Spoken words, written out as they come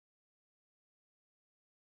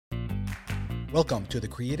Welcome to the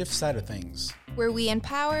creative side of things, where we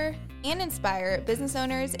empower and inspire business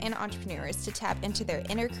owners and entrepreneurs to tap into their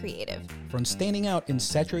inner creative. from standing out in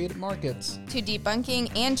saturated markets. To debunking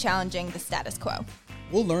and challenging the status quo.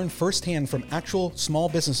 We'll learn firsthand from actual small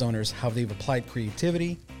business owners how they've applied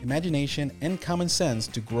creativity, imagination, and common sense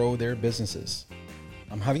to grow their businesses.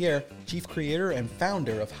 I'm Javier, Chief Creator and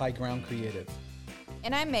founder of High Ground Creative.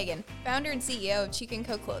 And I'm Megan, founder and CEO of Cheek &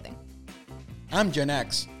 Co. Clothing. I'm Gen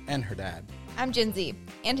X and her dad. I'm Gen Z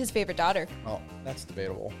and his favorite daughter. Well, that's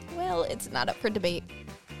debatable. Well, it's not up for debate.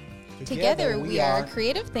 Together we are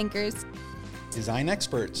creative thinkers, design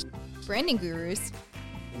experts, branding gurus,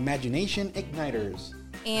 imagination igniters,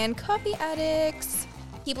 and coffee addicts.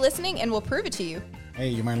 Keep listening and we'll prove it to you. Hey,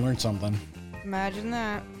 you might learn something. Imagine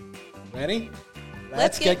that. Ready?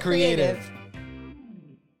 Let's get creative.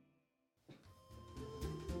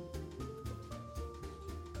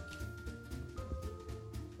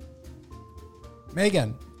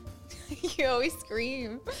 Megan. You always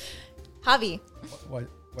scream. Javi. What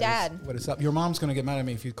Dad. What is up? Your mom's going to get mad at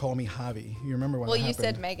me if you call me Javi. You remember when that You happened?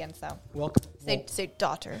 said Megan, so. Welcome. Say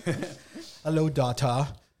daughter. Hello, daughter.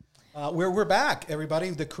 We're back, everybody.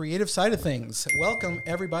 The creative side of things. Welcome,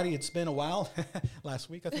 everybody. It's been a while. Last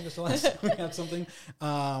week, I think it's the last time we had something.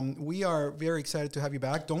 We are very excited to have you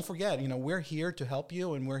back. Don't forget, we're here to help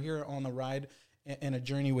you, and we're here on the ride and a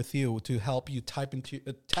journey with you to help you tap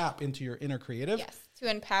into your inner creative. Yes, to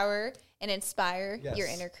empower and inspire Yes. your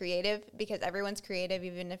inner creative, because everyone's creative,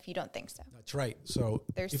 even if you don't think so. That's right. So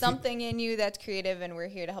There's something in you that's creative, and we're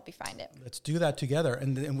here to help you find it. Let's do that together.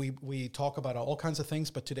 And then we talk about all kinds of things,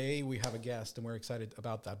 but today we have a guest, and we're excited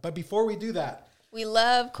about that. But before we do that, We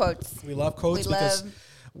love quotes. we love quotes because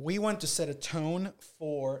we want to set a tone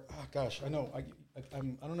for. Oh gosh, I know. I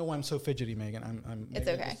don't know why I'm so fidgety, Megan. I'm It's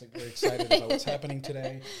Megan, okay. just, very excited about what's happening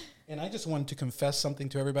today, and I just wanted to confess something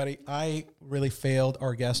to everybody. I really failed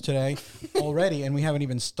our guest today already, and we haven't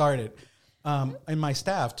even started. And my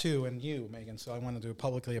staff too, and you, Megan. So I wanted to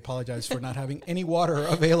publicly apologize for not having any water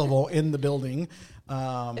available in the building.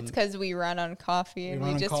 It's because we run on coffee, and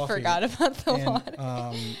we just coffee. forgot about the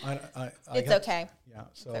water. It's okay. Yeah,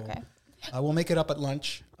 so It's okay. I will make it up at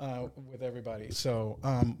lunch with everybody. So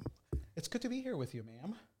it's good to be here with you,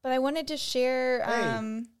 ma'am. But I wanted to share.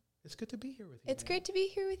 Hey, it's good to be here with you. It's ma'am. great to be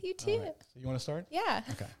here with you, too. All right. So you want to start? Yeah.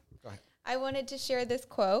 Okay, go ahead. I wanted to share this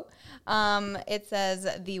quote. It says,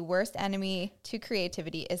 "The worst enemy to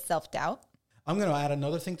creativity is self-doubt." I'm going to add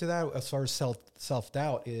another thing to that as far as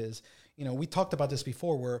self-doubt is, we talked about this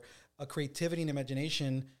before, where creativity and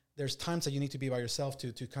imagination, there's times that you need to be by yourself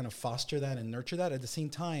to kind of foster that and nurture that. At the same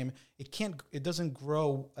time, it doesn't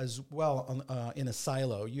grow as well in a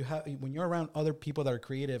silo. When you're around other people that are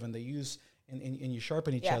creative and they use and you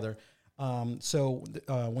sharpen each other. When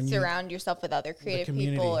you surround yourself with other creative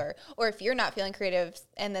people, or if you're not feeling creative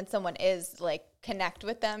and then someone is, like, connect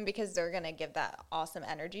with them, because they're going to give that awesome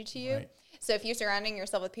energy to you. Right. So if you're surrounding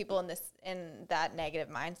yourself with people in that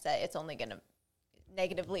negative mindset, it's only going to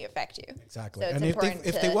negatively affect you. Exactly. So and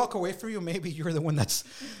if they walk away from you, maybe you're the one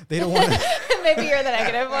they don't want to. Maybe you're the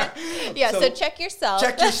negative one. Yeah. So check yourself.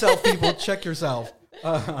 Check yourself, people. Check yourself.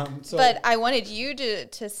 But I wanted you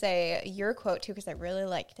to say your quote too, because I really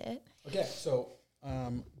liked it. Okay. So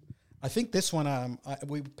I think this one,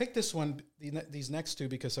 we picked this one, these next two,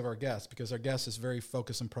 because of our guest, because our guest is very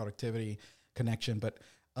focused on productivity, connection. But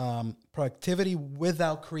productivity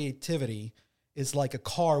without creativity is like a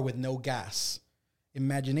car with no gas.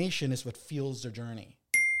 Imagination is what fuels the journey.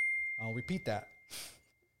 I'll repeat that.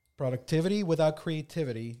 Productivity without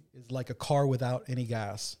creativity is like a car without any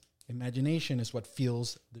gas. Imagination is what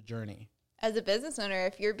fuels the journey. As a business owner,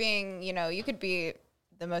 if you're being, you could be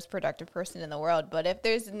the most productive person in the world, but if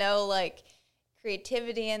there's no, like,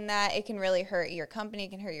 creativity in that, it can really hurt your company,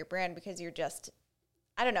 it can hurt your brand, because you're just,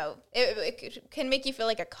 I don't know, it can make you feel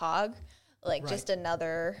like a cog. Like, right. Just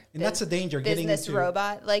another and that's a danger, business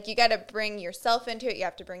robot. Like, you got to bring yourself into it. You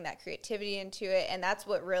have to bring that creativity into it. And that's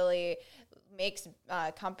what really makes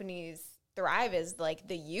companies thrive, is like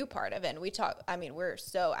the you part of it. And we're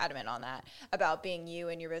so adamant on that, about being you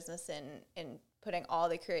in your business and putting all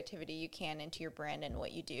the creativity you can into your brand and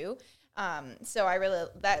what you do. So I really,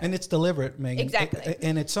 and it's deliberate, Megan. Exactly.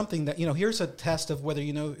 And it's something that, here's a test of whether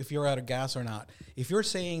if you're out of gas or not. If you're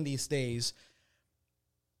saying these days,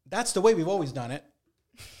 that's the way we've always done it,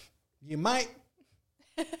 you might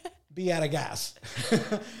be out of gas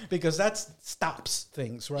because that stops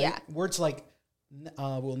things, right? Yeah. Words like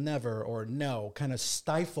will never or no kind of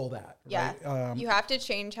stifle that, yeah. right? You have to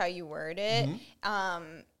change how you word it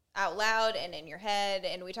out loud and in your head.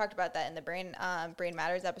 And we talked about that in the Brain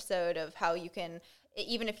Matters episode, of how you can,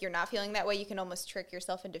 even if you're not feeling that way, you can almost trick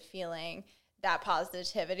yourself into feeling that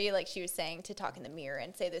positivity, like she was saying, to talk in the mirror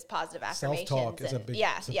and say this positive affirmations. Self-talk is a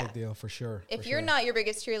big deal for sure. If you're not your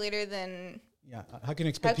biggest cheerleader, then how can you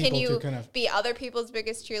expect people to kind of be other people's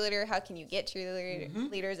biggest cheerleader? How can you get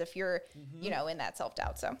cheerleaders if you're, in that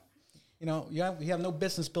self-doubt? So, you have no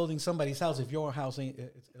business building somebody's house if your housing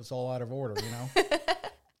it's all out of order,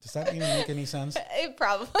 Does that even make any sense? It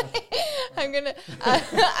probably.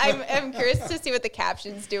 I'm curious to see what the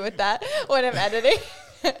captions do with that when I'm editing.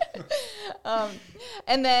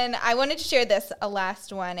 And then I wanted to share this, a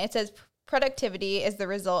last one. It says, productivity is the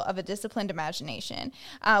result of a disciplined imagination.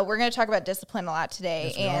 We're going to talk about discipline a lot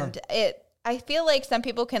today. Yes, and I feel like some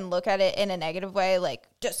people can look at it in a negative way, like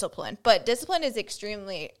discipline. But discipline is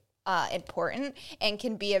extremely important and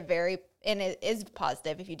can be and it is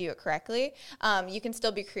positive if you do it correctly. You can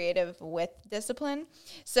still be creative with discipline.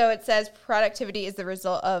 So it says productivity is the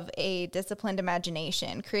result of a disciplined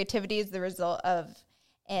imagination. Creativity is the result of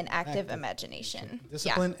an active imagination.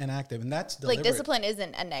 Discipline and active, and that's deliberate. Like discipline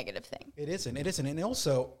isn't a negative thing. It isn't. And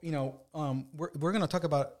also, we're going to talk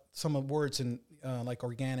about some of words in like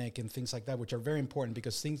organic and things like that, which are very important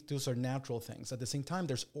because those are natural things. At the same time,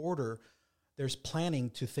 there's order, there's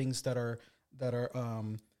planning to things that are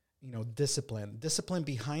discipline. Discipline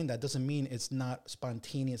behind that doesn't mean it's not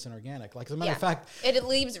spontaneous and organic. Like, as a matter of fact, it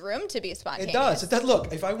leaves room to be spontaneous. It does.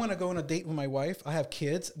 Look, if I want to go on a date with my wife, I have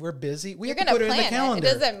kids, we're busy. We have to put it in the calendar.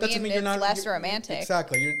 It doesn't mean it's less romantic.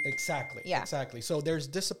 Exactly. Exactly. So there's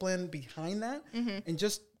discipline behind that, and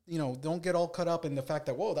just don't get all caught up in the fact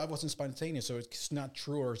that that wasn't spontaneous, so it's not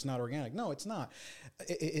true or it's not organic. No, it's not.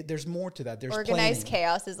 There's more to that. There's organized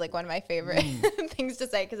chaos is like one of my favorite things to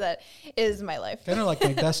say because that is my life. Kind of like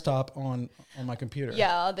my desktop on my computer.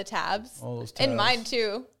 Yeah, all the tabs. All those tabs. And mine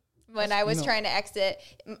too. When I was trying to exit,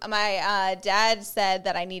 my dad said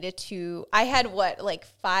that I needed to. I had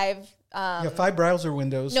 5 browser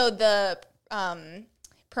windows. No, the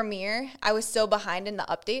Premiere. I was so behind in the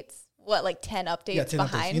updates. 10 updates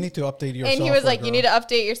behind. You need to update your software. And he was like, you need to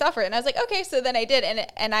update your software. And I was like, okay. So then I did.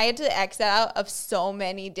 And I had to exit out of so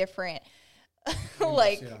many different,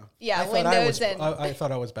 windows. I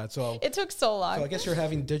thought I was bad. So it took so long. So I guess you're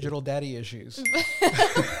having digital daddy issues.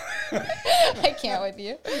 I can't with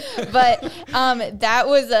you. But that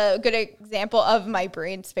was a good example of my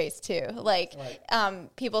brain space too.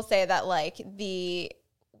 People say that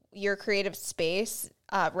your creative space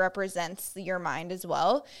represents your mind as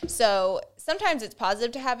well. So sometimes it's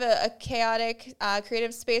positive to have a chaotic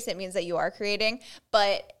creative space. It means that you are creating.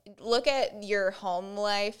 But look at your home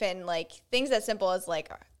life and things as simple as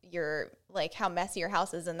your how messy your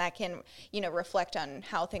house is, and that can reflect on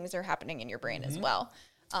how things are happening in your brain as well.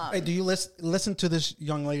 Hey, do you listen to this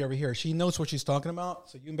young lady over here? She knows what she's talking about,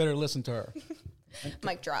 so you better listen to her.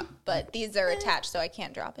 Mic drop, but these are attached, so I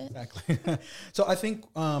can't drop it. Exactly. So I think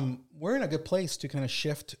we're in a good place to kind of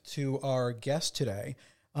shift to our guest today.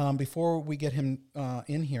 Before we get him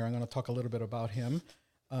in here, I'm going to talk a little bit about him,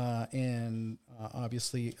 and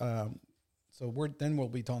obviously, then we'll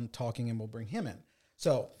be done talking, and we'll bring him in.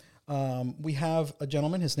 So we have a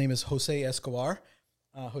gentleman. His name is Jose Escobar.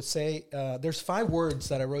 Jose, there's 5 words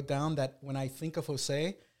that I wrote down that when I think of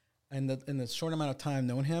Jose, and in the short amount of time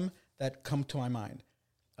knowing him, that come to my mind.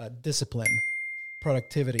 Discipline,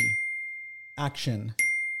 productivity, action,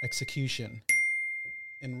 execution,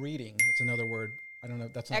 and reading. It's another word. I don't know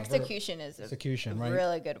if that's not execution a verb. Is a execution, right?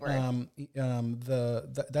 Really good word.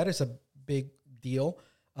 That is a big deal.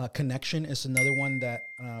 Connection is another one that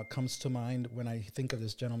comes to mind when I think of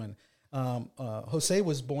this gentleman. Jose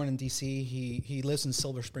was born in D.C. He lives in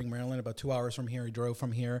Silver Spring, Maryland, about 2 hours from here. He drove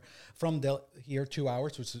from here 2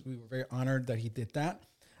 hours, which we were very honored that he did that.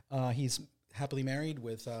 He's happily married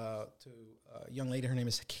with to a young lady. Her name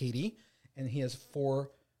is Katie, and he has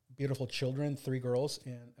 4 beautiful children, 3 girls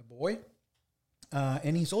and a boy.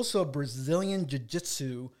 And he's also a Brazilian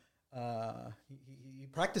jiu-jitsu. He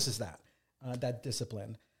practices that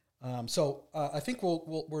discipline. So I think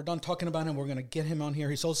we're done talking about him. We're going to get him on here.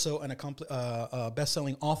 He's also a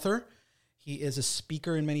best-selling author. He is a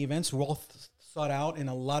speaker in many events, well sought out in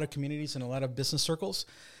a lot of communities and a lot of business circles.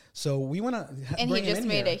 So we want to and bring he just him in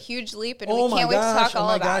made here. a huge leap, and we can't wait to talk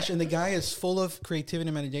all about it. And the guy is full of creativity and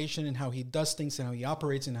imagination, and how he does things, and how he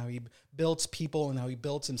operates, and how he builds people, and how he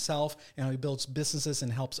builds himself, and how he builds businesses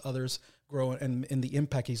and helps others grow, and the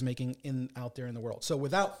impact he's making out there in the world. So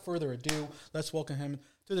without further ado, let's welcome him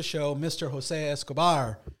to the show, Mr. Jose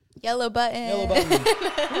Escobar. Yellow button. Yellow button.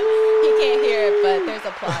 You can't hear it, but there's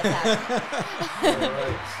applause happening. All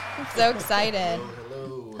right. I'm so excited.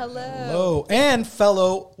 Hello. Hello. And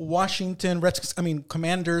fellow Washington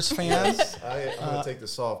Commanders fans. I'm going to take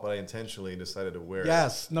this off, but I intentionally decided to wear it.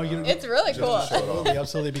 Yes. No, it's really cool.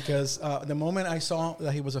 Absolutely, because the moment I saw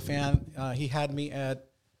that he was a fan, he had me at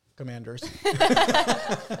Commanders.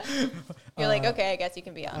 You're like, okay, I guess you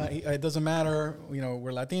can be on. It doesn't matter.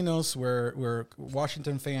 We're Latinos. We're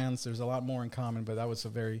Washington fans. There's a lot more in common, but that was a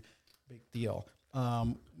very big deal.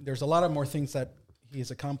 There's a lot of more things that he has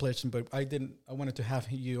accomplished, but I wanted to have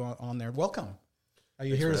you on there. Welcome. Are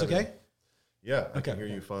you here? Is okay? Yeah, I can hear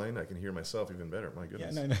you fine. I can hear myself even better. My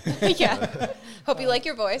goodness. Yeah, yeah. Hope you like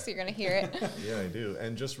your voice. You're going to hear it. Yeah, I do.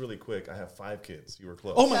 And just really quick, I have 5 kids. You were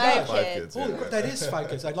close. Oh, my God. 5 kids. Oh, that is 5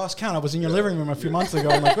 kids. I lost count. I was in your living room a few months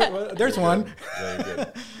ago. I'm like, wait, there's one. Very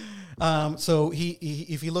good. So he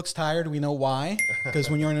if he looks tired, we know why. Because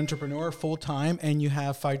when you're an entrepreneur full time and you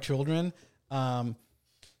have 5 children,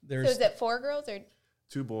 there's. So is it 4 girls or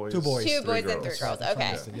 2 boys? 2 boys. 2 boys and 3 girls.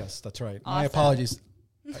 Okay. Yes, that's right. Awesome. My apologies.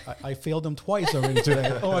 I failed them twice already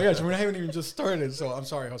today. Oh my gosh, we haven't even just started. So I'm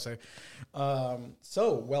sorry, Jose.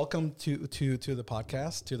 So welcome to the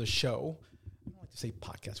podcast, to the show. I don't like to say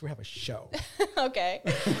podcast. We have a show. Okay.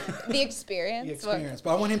 The experience. The experience.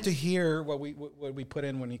 But I want him to hear what we put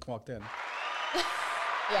in when he walked in.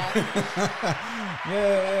 Yeah.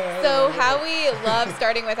 Yeah. So how we love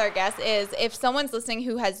starting with our guests is if someone's listening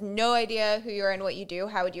who has no idea who you are and what you do,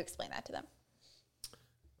 how would you explain that to them?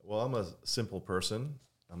 Well, I'm a simple person.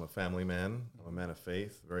 I'm a family man. I'm a man of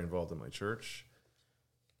faith, very involved in my church.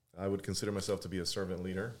 I would consider myself to be a servant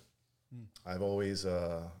leader. I've always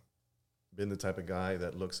been the type of guy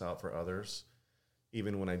that looks out for others.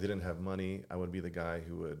 Even when I didn't have money, I would be the guy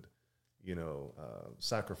who would,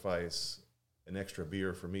 sacrifice an extra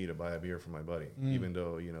beer for me to buy a beer for my buddy, even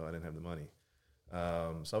though, I didn't have the money.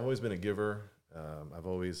 So I've always been a giver. I've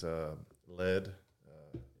always led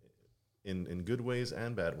in good ways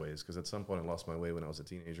and bad ways, because at some point I lost my way when I was a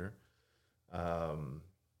teenager. Hard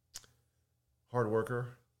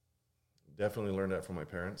worker. Definitely learned that from my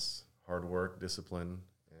parents. Hard work, discipline,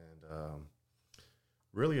 and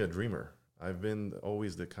really a dreamer. I've been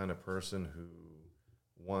always the kind of person who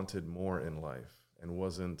wanted more in life and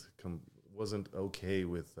wasn't okay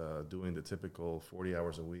with doing the typical 40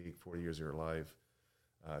 hours a week, 40 years of your life,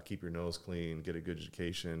 keep your nose clean, get a good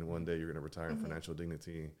education. One day you're going to retire in financial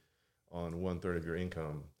dignity on 1/3 of your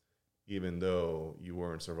income, even though you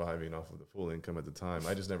weren't surviving off of the full income at the time.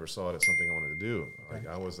 I just never saw it as something I wanted to do. Like,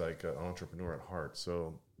 I was like an entrepreneur at heart.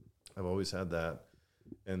 So I've always had that.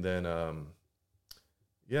 And then, and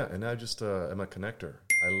I just am a connector.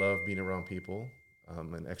 I love being around people.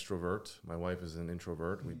 I'm an extrovert. My wife is an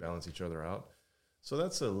introvert. We balance each other out. So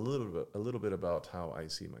that's a little bit about how I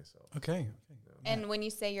see myself. Okay. And when you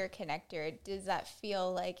say you're a connector, does that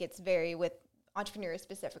feel like it's very with entrepreneurs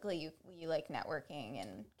specifically, you like networking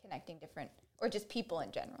and connecting different, or just people in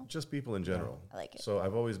general? Just people in general. I like it. So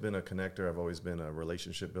I've always been a connector. I've always been a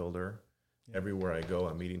relationship builder. Yeah. Everywhere I go,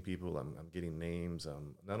 I'm meeting people. I'm getting names.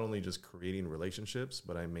 I'm not only just creating relationships,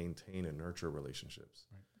 but I maintain and nurture relationships.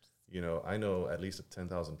 Right. I know at least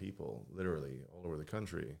 10,000 people, literally all over the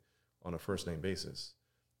country, on a first name basis.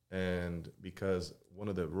 And because one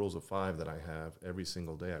of the rules of 5 that I have, every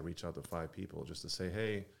single day I reach out to 5 people just to say,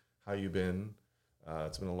 hey, how you been?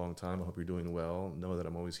 It's been a long time. I hope you're doing well. Know that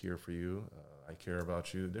I'm always here for you. I care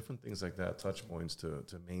about you. Different things like that, touch points to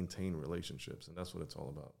maintain relationships. And that's what it's all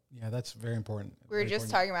about. Yeah, that's very important. We were just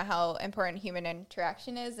talking about how important human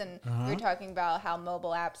interaction is. And we were talking about how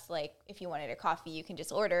mobile apps, like if you wanted a coffee, you can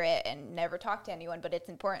just order it and never talk to anyone. But it's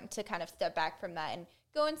important to kind of step back from that and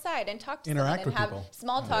go inside and talk to interact someone. And with have people.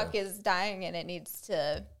 Small talk is dying, and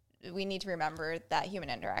we need to remember that human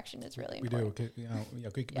interaction is really important. We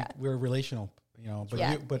do. We're relational,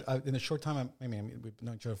 but in a short time, we've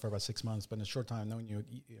known each other for about 6 months, but in a short time knowing you,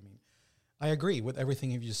 I agree with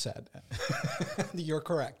everything you just said. You're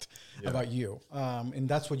correct about you. And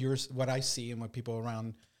that's what I see and what people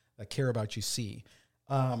around that care about you see.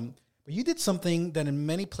 But you did something that in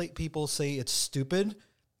many people say it's stupid.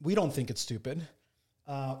 We don't think it's stupid.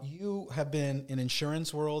 You have been in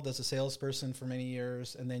insurance world as a salesperson for many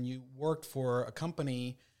years, and then you worked for a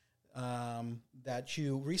company that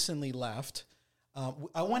you recently left.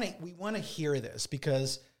 We want to hear this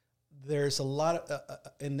because there's a lot of,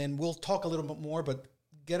 and then we'll talk a little bit more, but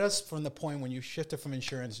get us from the point when you shifted from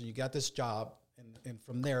insurance and you got this job, and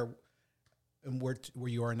from there, and where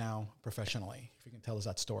you are now professionally, if you can tell us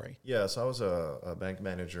that story. Yeah, so I was a bank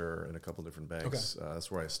manager in a couple different banks. Okay.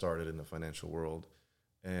 That's where I started in the financial world.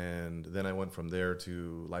 And then I went from there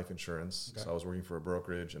to life insurance. Okay. So I was working for a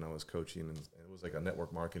brokerage, and I was coaching, and it was like a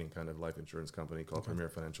network marketing kind of life insurance company called Premier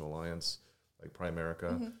Financial Alliance. like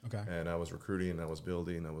Primerica. Okay. And I was recruiting, I was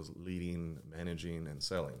building, I was leading, managing, and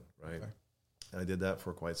selling, right? Okay. And I did that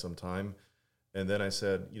for quite some time. And then I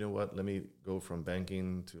said, you know what, let me go from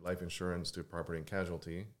banking to life insurance to property and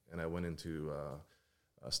casualty. And I went into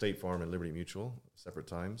State Farm and Liberty Mutual, separate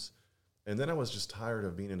times. And then I was just tired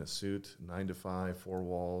of being in a suit, 9 to 5, 4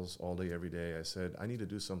 walls, all day, every day. I said, I need to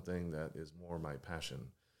do something that is more my passion,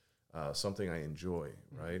 something I enjoy,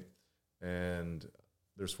 right? And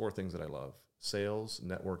there's 4 things that I love: sales,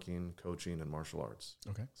 networking, coaching, and martial arts.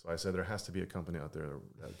 Okay. So I said, there has to be a company out there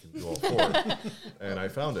that can do all 4. And I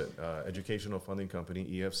found it, educational funding company,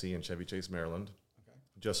 EFC in Chevy Chase, Maryland. Okay.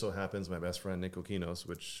 Just so happens my best friend, Nick Okinos,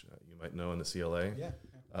 which you might know in the CLA. Yeah.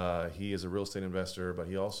 He is a real estate investor, but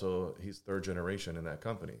he's 3rd generation in that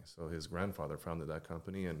company. So his grandfather founded that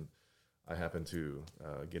company, and I happened to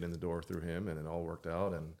get in the door through him, and it all worked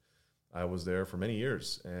out. And I was there for many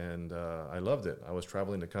years, and I loved it. I was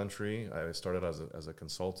traveling the country. I started as a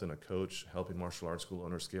consultant, a coach, helping martial arts school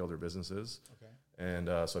owners scale their businesses. Okay. And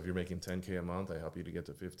so if you're making $10K a month, I help you to get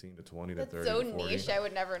to 15 to 20 to 30 to 40. That's so niche. I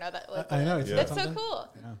would never know that. I know. That's so cool.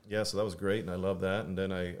 Yeah, so that was great, and I love that. And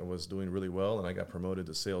then I was doing really well, and I got promoted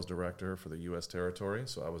to sales director for the U.S. territory.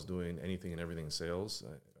 So I was doing anything and everything sales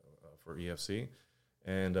for EFC.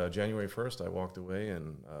 And January 1st, I walked away,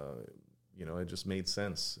 and it just made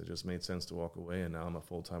sense. It just made sense to walk away, and now I'm a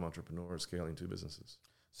full-time entrepreneur scaling 2 businesses.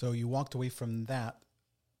 So you walked away from that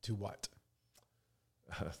to what?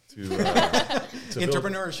 to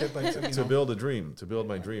entrepreneurship, build a dream, to build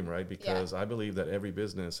my dream, right? Because I believe that every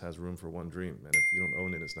business has room for one dream, and if you don't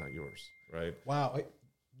own it, it's not yours, right? Wow.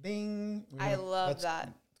 Ding. I love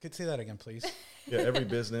that. Could say that again, please. Yeah, every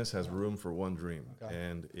business has room for one dream, okay.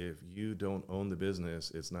 And if you don't own the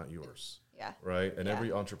business, it's not yours. Yeah. Right? And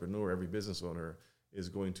every entrepreneur, every business owner is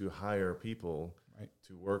going to hire people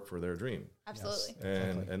to work for their dream. Absolutely.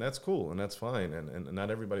 Yes. And that's cool, and that's fine. And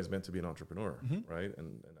not everybody's meant to be an entrepreneur, right?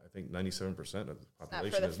 And I think 97% of the population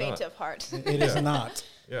is not. Not for the faint of heart. It is not.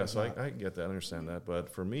 Yeah, so I get that, I understand that.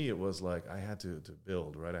 But for me, it was like I had to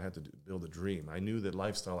build, right? I had to build a dream. I knew the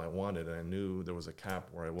lifestyle I wanted, and I knew there was a cap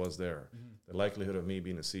where I was there. The likelihood of me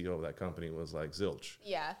being the CEO of that company was like zilch.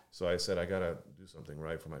 Yeah. So I said, I got to do something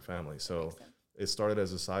right for my family. So it started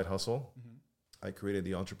as a side hustle. I created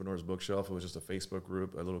the Entrepreneurs Bookshelf. It was just a Facebook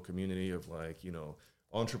group, a little community of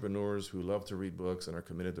entrepreneurs who love to read books and are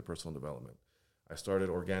committed to personal development. I started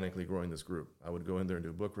organically growing this group. I would go in there and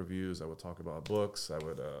do book reviews. I would talk about books. I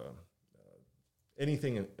would,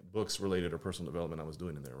 anything in books related or personal development I was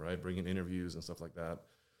doing in there, right? Bringing interviews and stuff like that.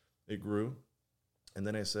 It grew. And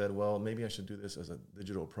then I said, well, maybe I should do this as a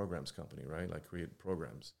digital programs company, right? Like create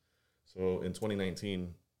programs. So in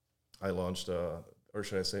 2019, I launched or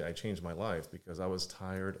should I say I changed my life because I was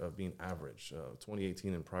tired of being average.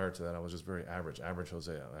 2018 and prior to that, I was just very average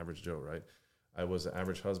Jose, average Joe, right? I was an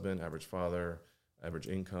average husband, average father, average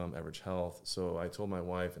income, average health. So I told my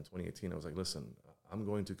wife in 2018, I was like, listen, I'm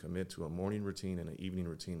going to commit to a morning routine and an evening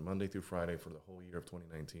routine, Monday through Friday for the whole year of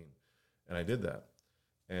 2019. And I did that.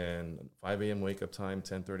 And 5 a.m. wake-up time,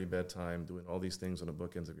 10:30 bedtime, doing all these things on the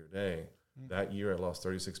bookends of your day. That year, I lost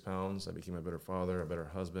 36 pounds. I became a better father, a better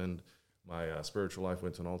husband. My spiritual life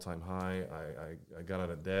went to an all-time high. I got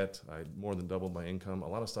out of debt. I more than doubled my income. A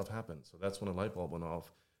lot of stuff happened. So that's when a light bulb went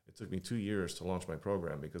off. It took me 2 years to launch my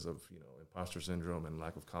program because of imposter syndrome and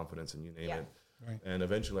lack of confidence and you name it. Right. And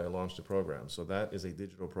eventually I launched a program. So that is a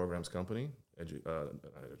digital programs company,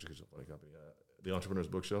 educational funding company, the Entrepreneurs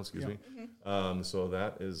Bookshelf, excuse me. So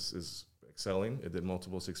that is excelling. It did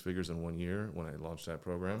multiple 6 figures in 1 year when I launched that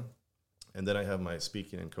program. And then I have my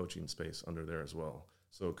speaking and coaching space under there as well.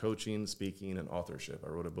 So coaching, speaking, and authorship. I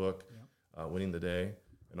wrote a book, Winning the Day,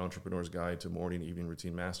 An Entrepreneur's Guide to Morning, Evening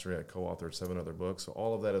Routine Mastery. I co-authored 7 other books. So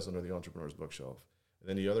all of that is under the Entrepreneur's Bookshelf. And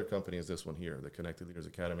then the other company is this one here, the Connected Leaders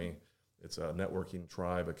Academy. It's a networking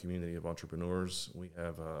tribe, a community of entrepreneurs. We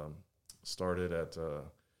have started at,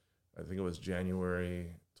 I think it was January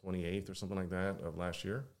 28th or something like that of last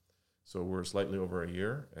year. So we're slightly over a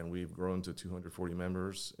year, and we've grown to 240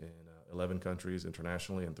 members in 11 countries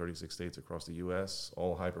internationally and 36 states across the U.S.,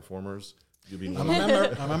 all high performers. I'm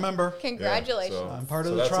a member. Congratulations. Yeah, so, I'm part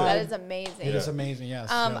of the tribe. That is amazing. It is amazing,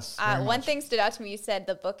 yes. One thing stood out to me. You said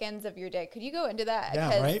the bookends of your day. Could you go into that?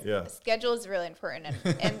 Yeah, right? Yeah. Schedule is really important.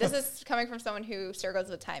 And this is coming from someone who struggles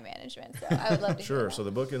with time management. So I would love to hear that. So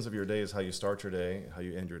the bookends of your day is how you start your day, how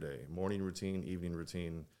you end your day. Morning routine, evening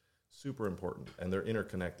routine, super important. And they're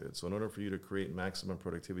interconnected. So in order for you to create maximum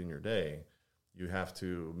productivity in your day, you have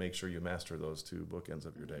to make sure you master those 2 bookends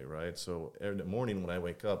of your day, right? So every morning when I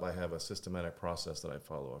wake up, I have a systematic process that I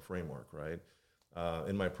follow, a framework, right?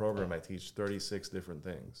 In my program, I teach 36 different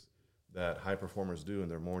things. that high performers do in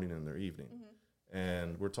their morning and their evening.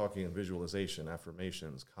 And we're talking visualization,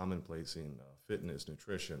 affirmations, commonplacing, fitness,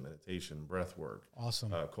 nutrition, meditation, breath work.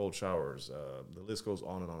 Awesome. Cold showers. The list goes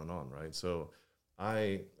on and on and on, right? So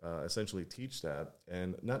I essentially teach that,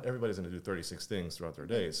 and not everybody's going to do 36 things throughout their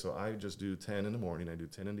day. So I just do 10 in the morning, I do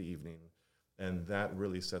 10 in the evening, and that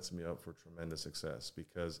really sets me up for tremendous success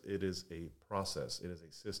because it is a process. It is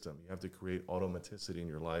a system. You have to create automaticity in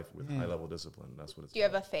your life with high-level discipline. That's what it's Do you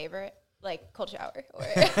have a favorite, like cold shower? Or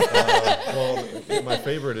well, my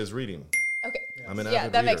favorite is reading. Okay. I'm an Yeah,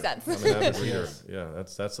 avid that reader. makes sense. I'm an avid reader. Yeah,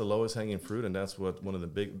 that's the lowest hanging fruit, and that's what one of the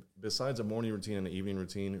big, besides a morning routine and an evening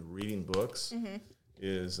routine, reading books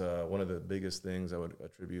is one of the biggest things I would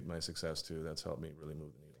attribute my success to. That's helped me really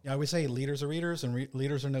move the needle. Yeah, I would say leaders are readers and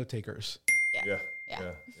leaders are note takers. Yeah.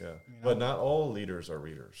 But not all leaders are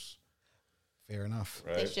readers. Fair enough.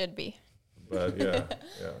 Right? They should be. But yeah.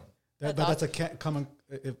 But that's a common.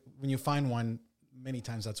 When you find one, many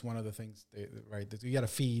times that's one of the things. Right, that you got to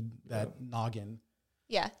feed that noggin.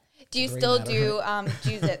 Yeah. Do you Gray still matter. do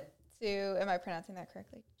jiu-jitsu? Am I pronouncing that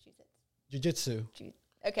correctly? Jiu-jitsu.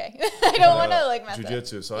 Okay. I don't want to like mess up.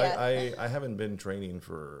 Jiu-jitsu. So Yeah. I haven't been training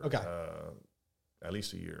for Okay. At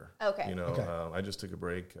least a year. Okay. You know, Okay. I just took a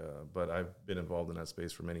break, but I've been involved in that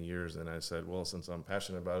space for many years. And I said, well, since I'm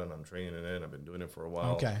passionate about it and I'm training in it, I've been doing it for a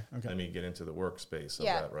while. Okay. Let me get into the workspace of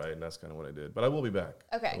Yeah. that, right? And that's kind of what I did. But I will be back.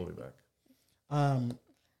 Okay. I will be back.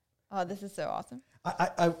 Oh, this is so awesome.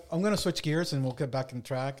 I'm going to switch gears and we'll get back on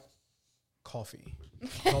track. Coffee.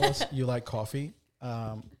 Tell us you like coffee.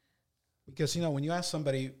 Because, you know, when you ask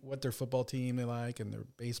somebody what their football team they like and their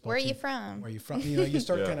baseball Where are team, you from? where are you from? You know, you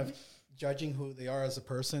start Yeah. kind of judging who they are as a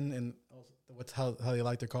person and how they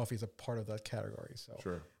like their coffee is a part of that category. So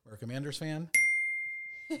Sure. we're a Commanders fan,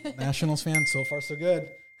 Nationals fan. So far, so good.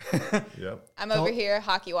 Yep. I'm over here,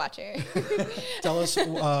 hockey watcher. Tell us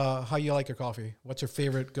how you like your coffee. What's your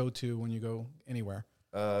favorite go-to when you go anywhere?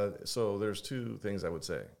 So there's two things I would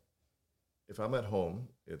say. If I'm at home,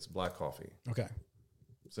 it's black coffee. Okay.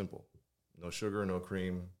 Simple. No sugar, no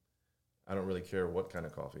cream. I don't really care what kind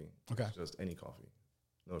of coffee. Okay. Just any coffee.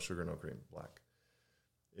 No sugar, no cream, black.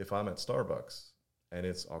 If I'm at Starbucks and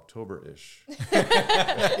it's October-ish,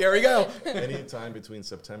 Here we go. anytime between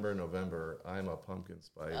September and November, I'm a pumpkin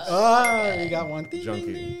spice Oh, you got one. Ding,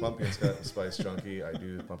 junkie. ding, ding. Pumpkin spice junkie. I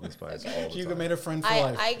do pumpkin spice all the You time. made a friend for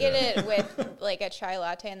life. I get it with like a chai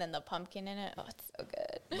latte and then the pumpkin in it. Oh, it's so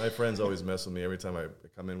good. My friends always mess with me every time I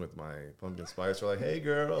come in with my pumpkin spice. They're like, "Hey,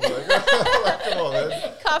 girl." I'm like, "Come on,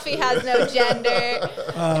 man." Coffee has no gender.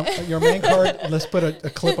 Your man card. Let's put a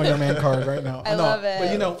clip on your man card right now. I love it.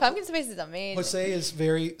 But you know, pumpkin spice is amazing. Jose is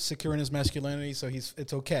very secure in his masculinity, so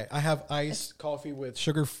it's okay. I have iced coffee with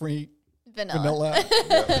sugar-free vanilla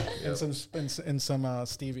and some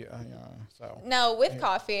stevia. So No, with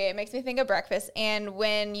coffee, it makes me think of breakfast. And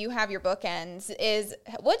when you have your bookends,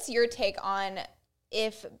 what's your take on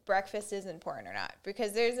if breakfast is important or not?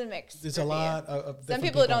 Because there's a mix. there's a lot of Some different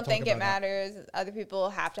people don't talk think it about matters. Other people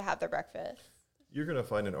have to have their breakfast. You're going to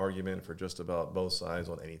find an argument for just about both sides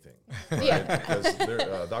on anything. Yeah. Because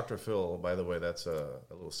Dr. Phil, by the way, that's a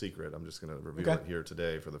little secret. I'm just going to reveal it here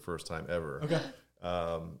today for the first time ever. Okay.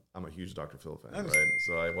 I'm a huge Dr. Phil fan, right?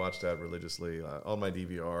 So I watch that religiously on my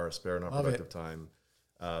DVR, spare not Love productive time.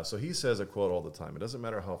 So he says a quote all the time. It doesn't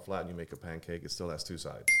matter how flat you make a pancake, it still has two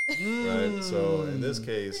sides, right? So in this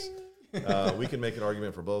case, we can make an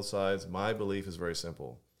argument for both sides. My belief is very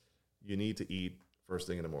simple. You need to eat first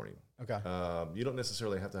thing in the morning. Okay. You don't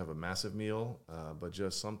necessarily have to have a massive meal, but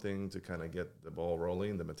just something to kind of get the ball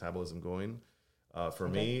rolling, the metabolism going. For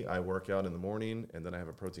me, I work out in the morning, and then I have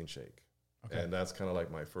a protein shake. Okay. And that's kind of like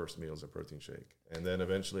my first meal is a protein shake. And then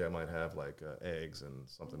eventually I might have like eggs and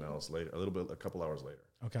something else later, a couple hours later.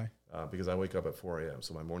 Okay. Because I wake up at 4 a.m.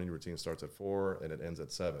 So my morning routine starts at 4 and it ends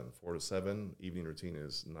at 7. 4 to 7, evening routine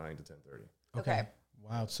is 9 to 10:30. Okay.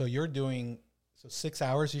 Wow. So you're doing 6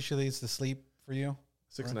 hours usually is the sleep for you?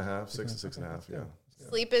 6.5, 6 to 6.5, yeah.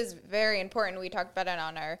 Sleep is very important. We talked about it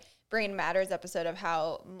on our Brain Matters episode of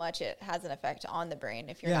how much it has an effect on the brain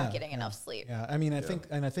if you're not getting enough sleep. Yeah. I mean, I think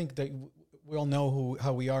that we all know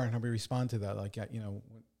how we are and how we respond to that. Like, I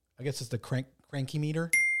guess it's the cranky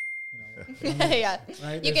meter. Yeah.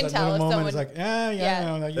 Right? You There's can that tell little if moment, someone. it's like,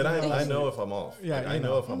 I know if I'm off. Yeah, I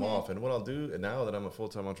know if I'm off. And what I'll do, and now that I'm a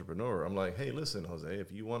full-time entrepreneur, I'm like, hey, listen, Jose,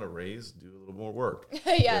 if you want to raise, do a little more work.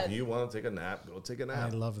 Yeah. If you want to take a nap, go take a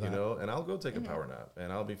nap. I love that. And I'll go take a power nap,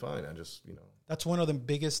 and I'll be fine. I just, That's one of the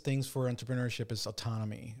biggest things for entrepreneurship is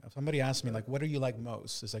autonomy. If somebody asks me, like, what do you like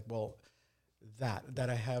most? It's like, well, that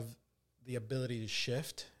I have the ability to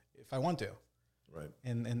shift if I want to. Right.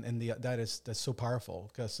 And that's so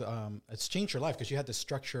powerful because it's changed your life because you had the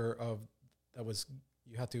structure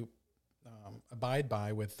you had to abide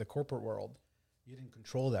by with the corporate world. You didn't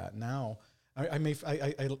control that. Now, I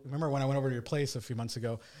remember when I went over to your place a few months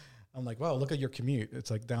ago. I'm like, wow, look at your commute. It's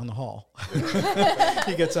like down the hall.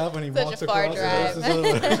 He gets up and he walks across. Drive.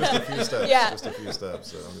 Just a few steps. Yeah. Just a few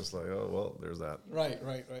steps. So I'm just like, oh, well, there's that. Right.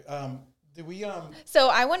 Did we? So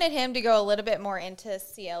I wanted him to go a little bit more into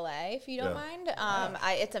CLA, if you don't mind.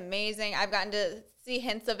 It's amazing. I've gotten to see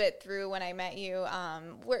hints of it through when I met you.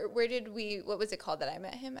 Where did we? What was it called that I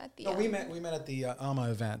met him at the? No, we met at the AMA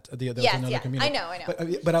event. Yes, community. I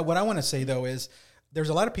know. But what I want to say though is, there's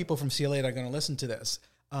a lot of people from CLA that are going to listen to this.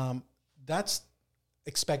 That's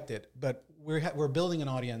expected, but we're building an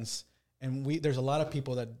audience, and there's a lot of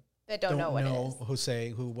people that don't know what it is.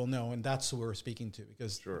 Jose, who will know, and that's who we're speaking to,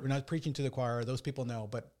 because we're not preaching to the choir. Those people know,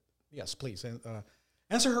 but yes, please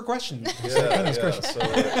answer her question.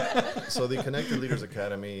 So the Connected Leaders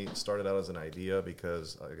Academy started out as an idea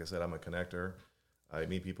because, like I said, I'm a connector. I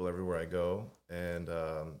meet people everywhere I go, and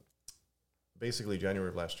basically January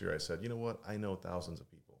of last year, I said, you know what? I know thousands of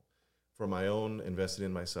people. For my own, invested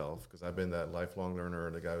in myself, because I've been that lifelong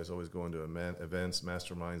learner, the guy who's always going to events,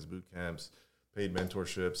 masterminds, boot camps, paid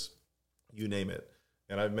mentorships, you name it.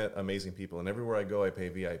 And I've met amazing people. And everywhere I go, I pay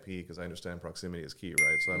VIP because I understand proximity is key,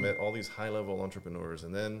 right? So I met all these high-level entrepreneurs.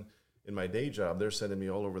 And then in my day job, they're sending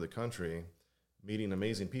me all over the country, meeting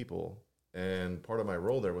amazing people. And part of my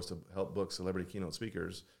role there was to help book celebrity keynote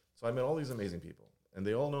speakers. So I met all these amazing people. And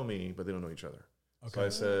they all know me, but they don't know each other. Okay. So I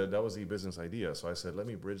said, that was the business idea. So I said, let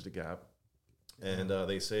me bridge the gap. And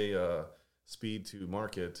they say speed to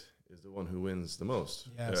market is the one who wins the most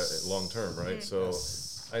long term, right? So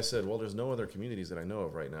I said, well, there's no other communities that I know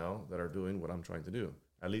of right now that are doing what I'm trying to do,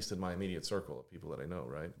 at least in my immediate circle of people that I know,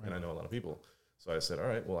 right? And I know a lot of people. So I said, all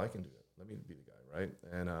right, well, I can do it. Let me be the guy, right?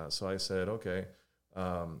 And so I said, okay,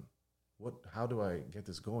 how do I get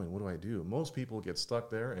this going? What do I do? Most people get stuck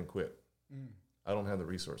there and quit. I don't have the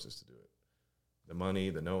resources to do it. The money,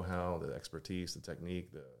 the know-how, the expertise, the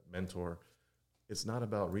technique, the mentor. It's not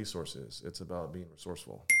about resources. It's about being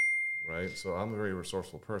resourceful, right? So I'm a very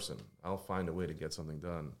resourceful person. I'll find a way to get something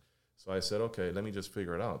done. So I said, okay, let me just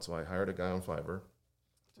figure it out. So I hired a guy on Fiverr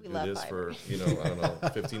to do this for, I don't know,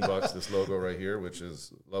 $15, this logo right here, which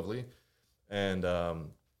is lovely. And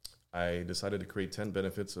I decided to create 10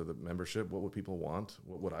 benefits of the membership. What would people want?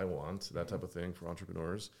 What would I want? That type of thing for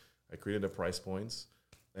entrepreneurs. I created a price points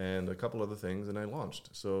and a couple other things, and I launched.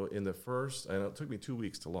 So in the first, and it took me 2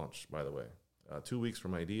 weeks to launch, by the way. 2 weeks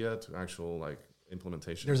from idea to actual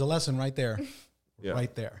implementation. There's a lesson right there,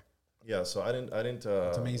 right there. Yeah, so I didn't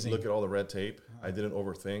look at all the red tape. I didn't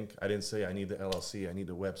overthink. I didn't say I need the LLC, I need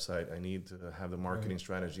the website, I need to have the marketing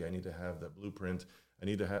strategy, I need to have the blueprint,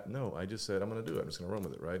 no, I just said I'm going to do it. I'm just going to run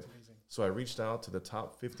with it, right? So I reached out to the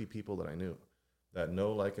top 50 people that I knew that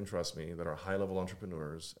know, like, and trust me, that are high-level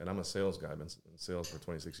entrepreneurs. And I'm a sales guy. I've been in sales for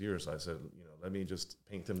 26 years. So I said, let me just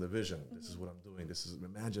paint them the vision. This is what I'm doing.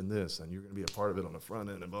 Imagine this, and you're going to be a part of it on the front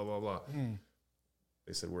end and blah, blah, blah.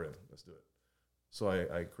 They said, we're in. Let's do it. So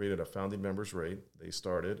I created a founding members rate. They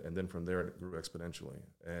started, and then from there it grew exponentially.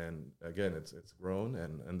 And again, it's grown.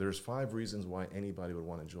 And there's 5 reasons why anybody would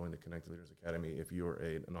want to join the Connected Leaders Academy if you're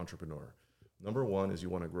an entrepreneur. Number 1 is you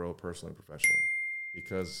want to grow personally and professionally,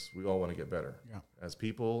 because we all want to get better as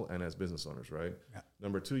people and as business owners, right? Yeah.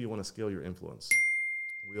 Number 2, you want to scale your influence.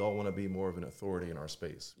 We all want to be more of an authority in our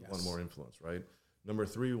space. We want more influence, right? Number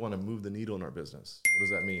 3, we want to move the needle in our business. What does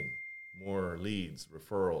that mean? More leads,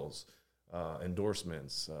 referrals,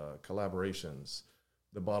 endorsements, collaborations.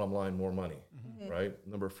 The bottom line, more money, right?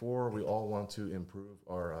 Number 4, we all want to improve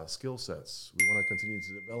our skill sets. We want to continue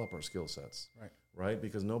to develop our skill sets, right?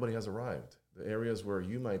 Because nobody has arrived. The areas where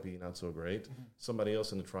you might be not so great, somebody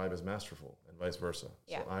else in the tribe is masterful, and vice versa.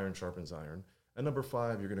 So iron sharpens iron. And number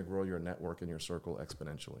 5, you're going to grow your network and your circle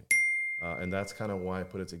exponentially. And that's kind of why I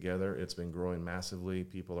put it together. It's been growing massively.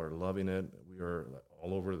 People are loving it. We are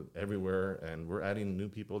all over, everywhere, and we're adding new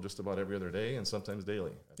people just about every other day and sometimes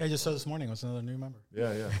daily. I just saw this morning was another new member.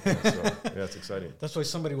 So, it's exciting. That's why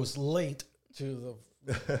somebody was late to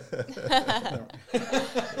the...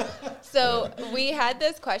 So we had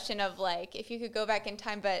this question of if you could go back in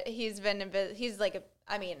time, but he's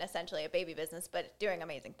essentially a baby business, but doing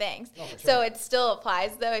amazing things. Oh, sure. So it still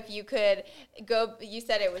applies though. If you could go, you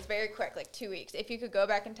said it was very quick, 2 weeks. If you could go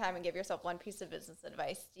back in time and give yourself one piece of business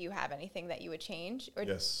advice, do you have anything that you would change? Or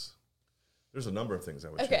yes. There's a number of things I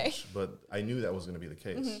would change, but I knew that was going to be the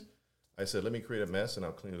case. I said, let me create a mess and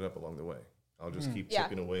I'll clean it up along the way. I'll just keep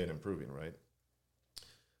chipping away and improving, right?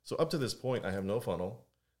 So up to this point, I have no funnel.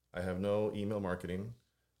 I have no email marketing.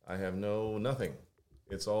 I have nothing.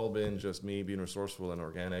 It's all been just me being resourceful and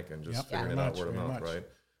organic and just figuring it out word of mouth, right?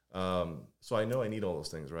 So I know I need all those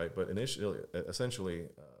things, right? But essentially,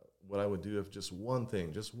 what I would do if just one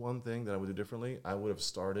thing that I would do differently, I would have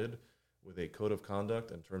started with a code of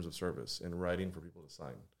conduct and terms of service in writing for people to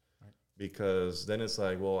sign. Right. Because then it's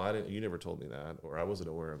like, well, you never told me that, or I wasn't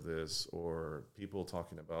aware of this, or people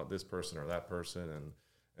talking about this person or that person,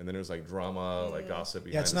 and then there's like drama, like gossip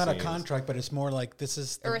behind the scenes. Yeah, it's not a contract, but it's more like this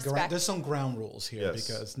is there's some ground rules here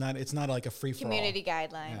because it's not like a free for all. Community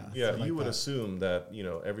guideline. Yeah, you would assume that,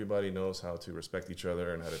 everybody knows how to respect each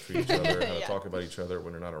other and how to treat each other, how to talk about each other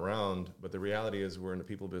when they're not around. But the reality is we're in the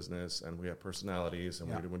people business and we have personalities, and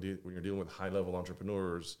when you're dealing with high-level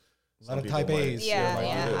entrepreneurs, a lot of type A's.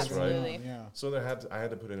 Absolutely. Right? Yeah. So I had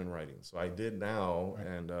to put it in writing. So I did now,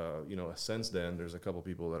 and since then, there's a couple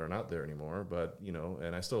people that are not there anymore. But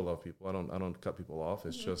and I still love people. I don't cut people off.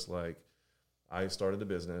 It's just like I started a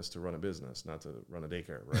business to run a business, not to run a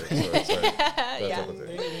daycare, right? So it's like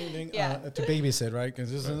to babysit, right?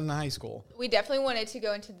 Because this is in high school. We definitely wanted to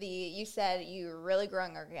go into you said you're really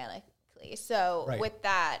growing organically. So with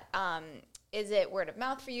that, is it word of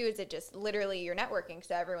mouth for you? Is it just literally you're networking,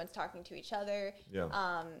 so everyone's talking to each other?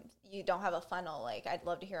 Yeah. You don't have a funnel. Like, I'd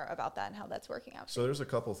love to hear about that and how that's working out. So there's a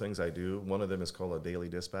couple things I do. One of them is called a daily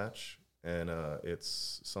dispatch, and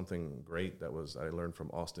it's something great that I learned from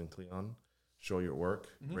Austin Kleon. Show Your Work,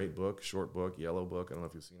 great book, short book, yellow book. I don't know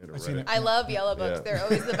if you've seen it or read it. I love yellow books. Yeah. They're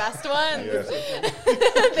always the best ones.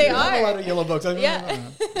 They are. A lot of yellow books.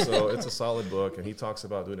 So it's a solid book, and he talks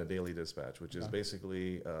about doing a daily dispatch, which is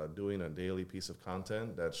basically doing a daily piece of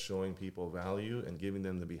content that's showing people value and giving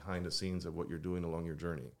them the behind the scenes of what you're doing along your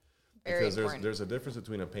journey. Because there's a difference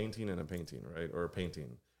between a painting and a painting, right? Or a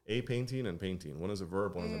painting. A painting and painting. One is a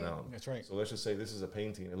verb, one is a noun. That's right. So let's just say this is a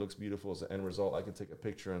painting. It looks beautiful as the end result. I can take a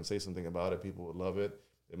picture and say something about it. People would love it.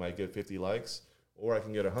 It might get 50 likes. Or I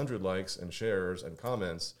can get 100 likes and shares and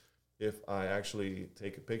comments if I actually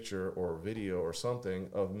take a picture or video or something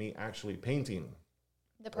of me actually painting.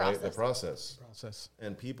 The process. Right? The process.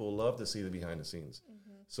 And people love to see the behind the scenes.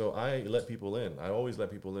 Mm-hmm. So I let people in. I always let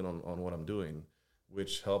people in on what I'm doing,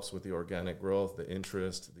 which helps with the organic growth, the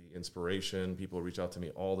interest, the inspiration. People reach out to me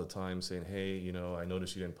all the time saying, hey, I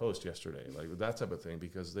noticed you didn't post yesterday, like that type of thing,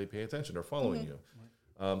 because they pay attention. They're following you.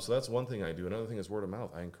 Right. So that's one thing I do. Another thing is word of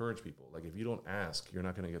mouth. I encourage people. Like, if you don't ask, you're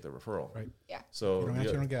not going to get the referral. Right. Yeah. So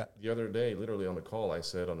the other day, literally on the call, I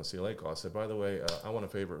said on the CLA call, I said, by the way, I want a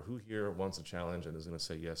favor. Who here wants a challenge and is going to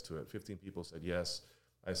say yes to it? 15 people said yes.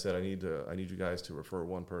 I said, I need you guys to refer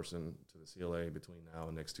one person to the CLA between now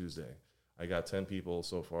and next Tuesday. I got 10 people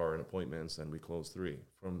so far in appointments, and we closed 3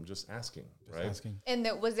 from just asking, And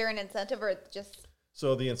was there an incentive or just?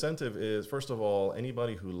 So the incentive is, first of all,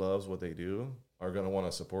 anybody who loves what they do are going to want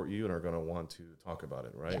to support you and are going to want to talk about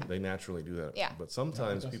it, right? Yeah. They naturally do that. Yeah. But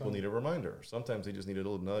sometimes people need a reminder. Sometimes they just need a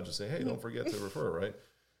little nudge to say, hey, don't forget to refer, right?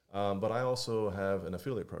 But I also have an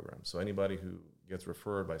affiliate program. So anybody who gets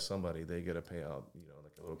referred by somebody, they get a payout,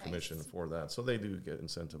 like a little commission for that. So they do get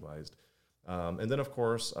incentivized. And then, of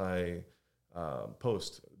course, I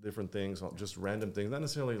post different things, just random things, not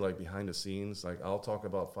necessarily like behind the scenes. Like, I'll talk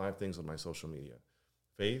about 5 things on my social media: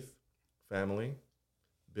 faith, family,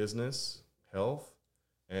 business, health,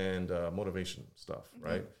 and motivation stuff,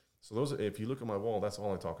 right? So those, if you look at my wall, that's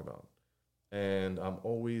all I talk about. And I'm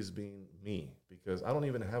always being me, because I don't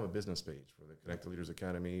even have a business page for the Connect to Leaders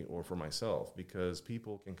Academy or for myself, because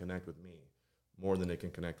people can connect with me more than they can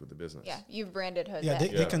connect with the business. Yeah, you've branded Jose. Yeah,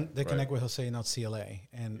 they connect with Jose, not CLA,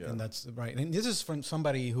 and that's right. And this is from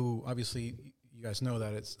somebody who, obviously, you guys know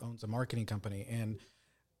that owns a marketing company, and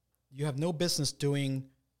you have no business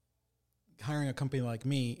hiring a company like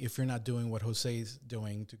me if you're not doing what Jose's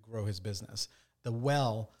doing to grow his business. The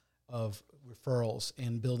well of referrals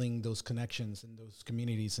and building those connections and those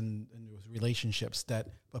communities and those relationships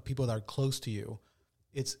but people that are close to you.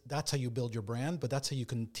 That's how you build your brand, but that's how you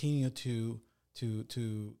continue to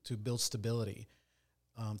build stability.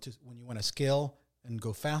 When you want to scale and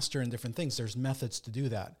go faster in different things, there's methods to do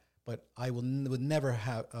that. But I would never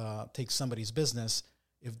take somebody's business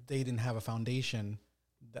if they didn't have a foundation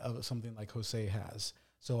of something like Jose has.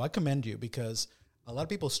 So I commend you, because a lot of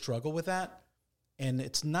people struggle with that, and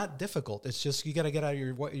it's not difficult. It's just you got to get out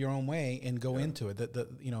of your own way and go into it.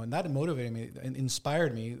 And that motivated me and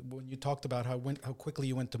inspired me when you talked about how quickly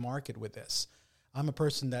you went to market with this. I'm a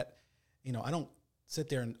person that, I don't sit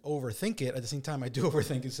there and overthink it. At the same time, I do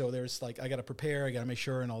overthink it. So there's I got to prepare, I got to make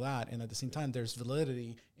sure and all that. And at the same time, there's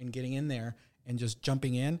validity in getting in there and just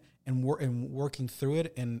jumping in and working through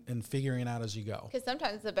it and figuring it out as you go. Because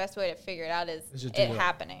sometimes the best way to figure it out is it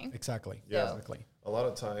happening. Exactly. Yeah. Exactly. a lot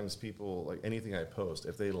of times people, like anything I post,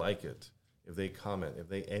 if they like it, if they comment, if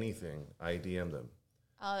they anything, I DM them.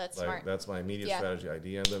 Oh, that's like, smart. That's my immediate strategy. I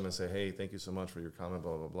DM them and say, hey, thank you so much for your comment,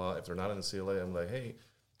 blah, blah, blah. If they're not in the CLA, I'm like, hey,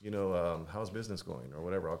 how's business going or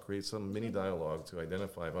whatever. I'll create some mini dialogue to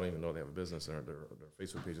identify if I don't even know they have a business and their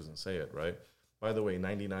Facebook page doesn't say it, right? By the way,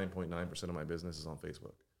 99.9% of my business is on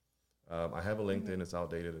Facebook. I have a LinkedIn. It's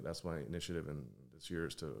outdated. That's my initiative in this year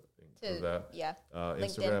is to improve that. Yeah.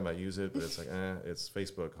 Instagram, I use it, but it's like, it's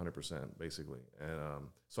Facebook 100%, basically. And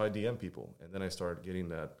so I DM people, and then I start getting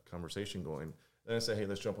that conversation going. Then I say, hey,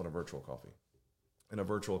 let's jump on a virtual coffee. And a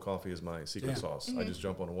virtual coffee is my secret sauce. I just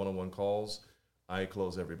jump on one-on-one calls. I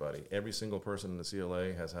close everybody. Every single person in the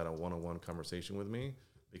CLA has had a one-on-one conversation with me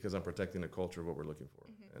because I'm protecting the culture of what we're looking for,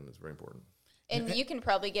 and it's very important. And you can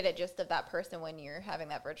probably get a gist of that person when you're having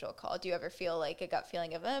that virtual call. Do you ever feel like a gut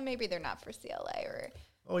feeling of, maybe they're not for CLA or?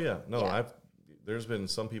 Oh yeah, no, there's been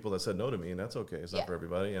some people that said no to me, and that's okay. It's not for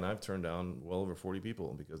everybody, and I've turned down well over 40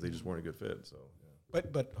 people because they just weren't a good fit. So,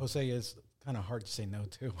 but Jose is kind of hard to say no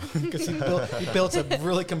to because he built a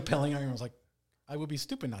really compelling argument. I was like, I would be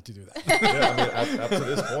stupid not to do that. Up to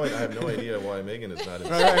this point, I have no idea why Megan is not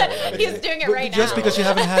in He's doing it right now. Just because you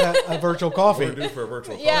haven't had a virtual coffee. We're due for a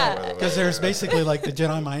virtual coffee, Yeah. Because there's basically like the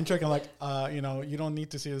Jedi mind trick. I'm like, you don't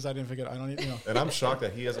need to see this. I didn't forget. I don't need, And I'm shocked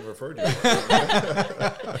that he hasn't referred you.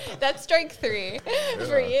 That's strike 3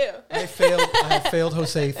 for you. I have failed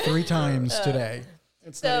Jose 3 times today.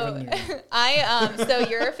 It's not even new. So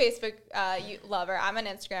you're a Facebook lover. I'm an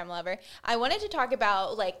Instagram lover. I wanted to talk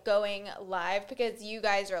about like going live because you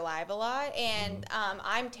guys are live a lot, and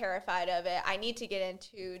I'm terrified of it. I need to get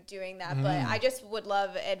into doing that, but I just would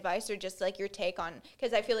love advice or just like your take on,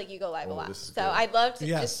 because I feel like you go live a lot. So good. I'd love to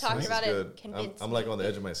just talk about it. Convince I'm like on the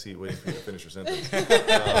edge of my seat waiting for you to finish your sentence.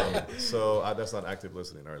 So that's not active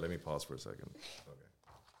listening. All right, let me pause for a second. Okay.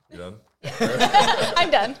 You done?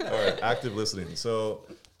 I'm done. All right, active listening. So,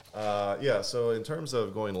 so in terms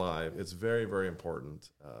of going live, it's very, very important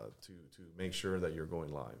to make sure that you're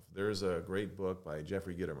going live. There's a great book by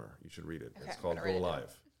Jeffrey Gitomer. You should read it. Okay, it's called Go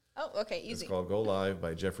Live. Oh, okay, easy. It's called Go Live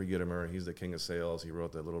by Jeffrey Gitomer. He's the king of sales. He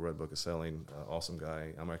wrote that Little Red Book of Selling. Awesome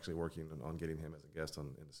guy. I'm actually working on getting him as a guest in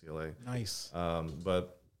the CLA. Nice.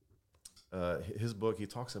 But his book, he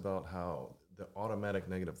talks about how the automatic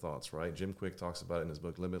negative thoughts, right? Jim Quick talks about it in his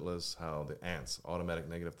book, Limitless, how the ants, automatic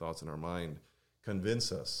negative thoughts in our mind,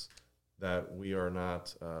 convince us that we are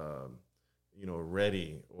not,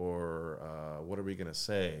 ready, or what are we going to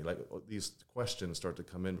say? Like these questions start to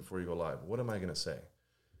come in before you go live. What am I going to say?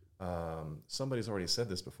 Somebody's already said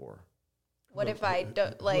this before. What if I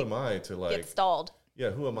don't like? Who am I to like get stalled?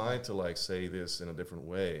 Yeah, who am I to like say this in a different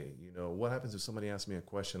way? What happens if somebody asks me a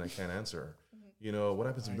question I can't answer? What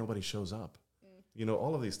happens if nobody shows up?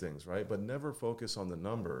 All of these things, right? But never focus on the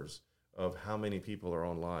numbers of how many people are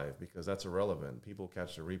on live, because that's irrelevant. People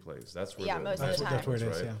catch the replays. That's where most of the time. That's where it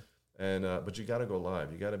is, right? yeah. And but you got to go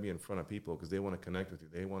live. You got to be in front of people because they want to connect with you.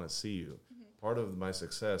 They want to see you. Part of my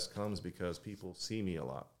success comes because people see me a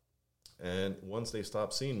lot, and once they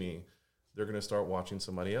stop seeing me, they're going to start watching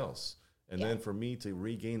somebody else. And then for me to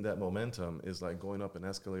regain that momentum is like going up an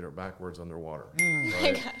escalator backwards underwater. Right?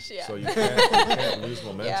 My gosh, yeah. So you can't lose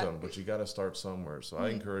momentum, but you got to start somewhere. So I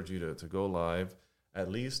encourage you to go live at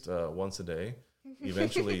least once a day,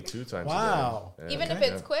 eventually 2 times wow. a day. Even if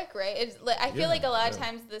it's quick, right? I feel like a lot of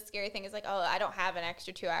times the scary thing is like, oh, I don't have an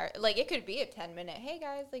extra 2 hours. Like it could be a 10-minute, hey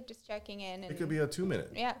guys, like just checking in. And it could be a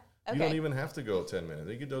 2-minute. Yeah. Okay. You don't even have to go 10 minutes.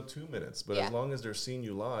 You could go 2 minutes. But as long as they're seeing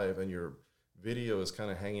you live and your video is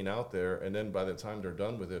kind of hanging out there, and then by the time they're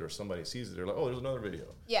done with it or somebody sees it, they're like, oh, there's another video.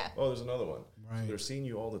 Yeah. Oh, there's another one. Right. So they're seeing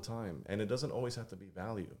you all the time. And it doesn't always have to be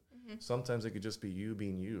value. Sometimes it could just be you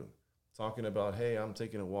being you. Talking about, hey, I'm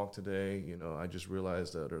taking a walk today. I just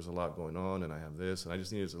realized that there's a lot going on and I have this and I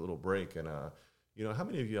just needed a little break. And, how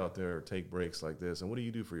many of you out there take breaks like this? And what do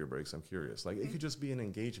you do for your breaks? I'm curious. Like, it could just be an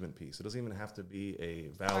engagement piece. It doesn't even have to be a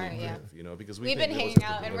value give, because we've been hanging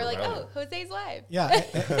out and we're like, value. Oh, Jose's live. Yeah.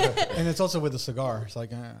 And it's also with the cigar. It's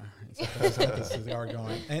like, it's like the cigar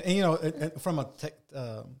going. And from a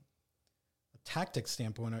tactic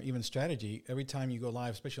standpoint or even strategy, every time you go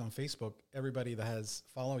live, especially on Facebook, everybody that has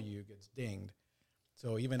followed you gets dinged.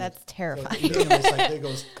 So even that's terrifying. So even it's like it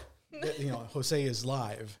goes, Jose is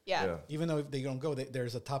live. Yeah. Even though they don't go,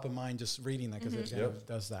 there's a top of mind just reading that because it kind of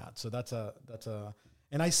does that. So that's a,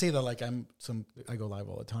 and I say that like I go live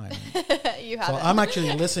all the time. You have. So I'm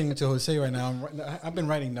actually listening to Jose right now. I've been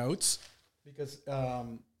writing notes because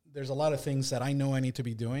there's a lot of things that I know I need to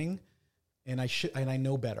be doing, and I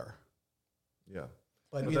know better. Yeah,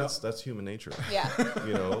 but that's human nature. Yeah,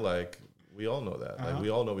 like We all know that. Like, we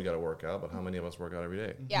all know we got to work out, but how many of us work out every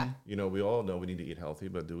day? Yeah. You know, we all know we need to eat healthy,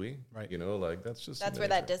 but do we? Right. You know, like that's just That's where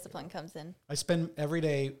that discipline comes in. I spend every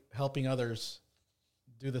day helping others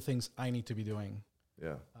do the things I need to be doing.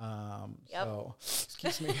 Yeah. So,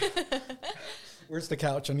 excuse me. Where's the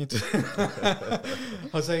couch? I need to.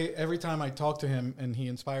 Jose, every time I talk to him, and he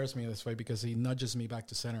inspires me this way because he nudges me back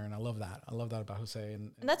to center, and I love that. I love that about Jose.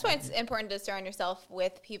 And that's why it's important to surround yourself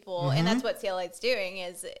with people, and that's what CLI's doing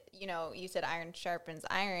is, you know, you said iron sharpens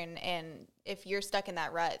iron, and if you're stuck in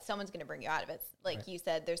that rut, someone's going to bring you out of it. Like you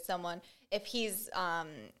said, there's someone, if he's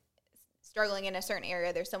struggling in a certain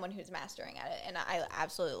area, there's someone who's mastering at it, and I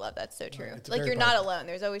absolutely love that. So true. Like, you're not alone.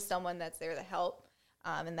 There's always someone that's there to help.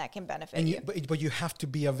 And that can benefit and you. But you have to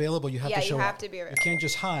be available. You have to show up. You have to be available. You can't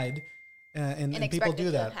just hide. And people do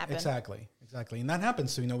that. Happen. Exactly. And that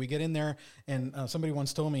happens. So, you know, we get in there, and somebody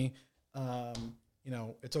once told me, you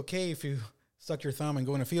know, it's okay if you suck your thumb and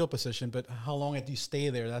go in a fetal position, but how long do you stay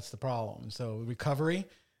there? That's the problem. So recovery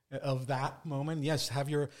of that moment. Yes, have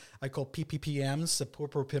your, I call PPPMs, the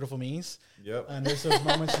poor pitiful me's. Yep. And there's those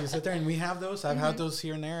moments you sit there, and we have those. I've had those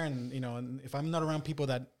here and there. And, you know, and if I'm not around people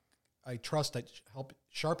that I trust that help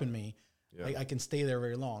sharpen me, I can stay there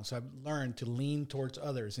very long. So I've learned to lean towards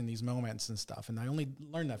others in these moments and stuff. And I only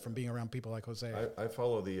learned that from being around people like Jose. I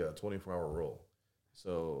follow the 24-hour rule.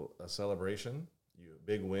 So a celebration,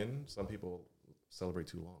 big win. Some people celebrate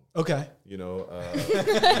too long. Okay. You know,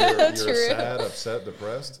 you're sad, upset,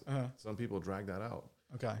 depressed. Some people drag that out.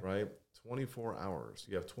 Okay. Right? 24 hours.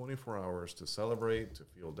 You have 24 hours to celebrate, to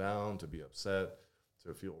feel down, to be upset,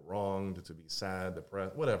 to feel wronged, to be sad,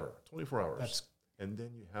 depressed, whatever. 24 hours. And then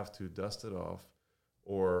you have to dust it off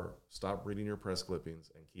or stop reading your press clippings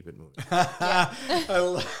and keep it moving.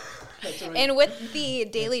 And with the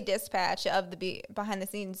daily dispatch of the behind the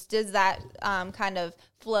scenes, does that kind of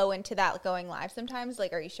flow into that going live sometimes?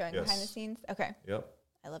 Like, are you showing behind the scenes? Okay. Yep.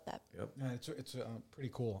 I love that. Yep. Yeah, it's pretty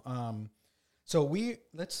cool. So I'm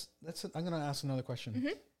going to ask another question.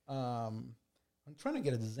 I'm trying to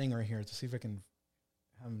get a zinger here to see if I can.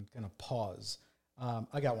 I'm going to pause.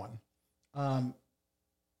 I got one.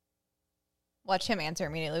 Watch him answer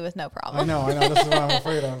immediately with no problem. I know. This is what I'm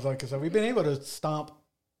afraid of. Like, so we've been able to stomp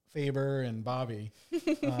Faber and Bobby,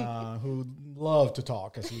 who love to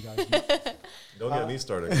talk, as you guys know. Don't get me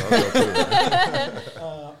started. I'll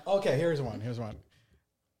go too, okay, here's one.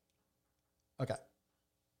 Okay.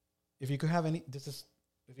 If you could have any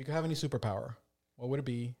superpower, what would it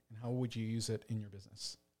be, and how would you use it in your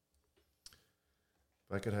business?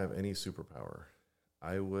 If I could have any superpower,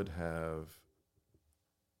 I would have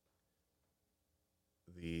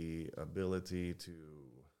the ability to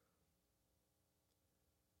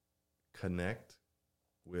connect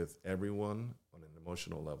with everyone on an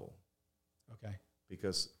emotional level. Okay.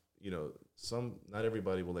 Because, you know, not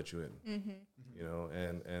everybody will let you in, you know,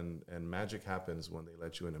 and magic happens when they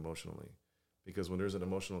let you in emotionally. Because when there's an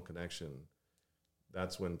emotional connection,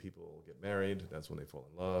 that's when people get married. That's when they fall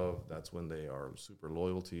in love. That's when they are super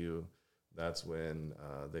loyal to you. That's when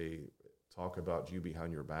they talk about you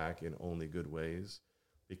behind your back in only good ways,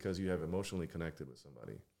 because you have emotionally connected with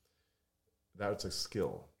somebody. That's a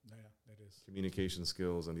skill. Yeah, it is. Communication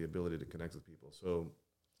skills and the ability to connect with people. So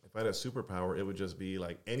if I had a superpower, it would just be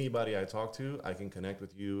like anybody I talk to, I can connect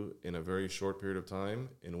with you in a very short period of time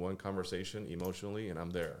in one conversation emotionally, and I'm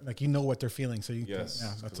there. Like, you know what they're feeling, so you because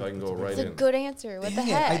I can go right in. That's a good answer. What the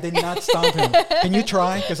heck? I did not stomp him. Can you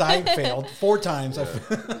try? Because I failed 4 times.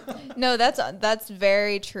 Yeah. No, that's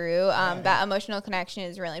very true. That emotional connection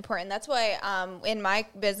is really important. That's why in my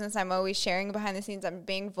business, I'm always sharing behind the scenes. I'm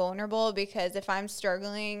being vulnerable, because if I'm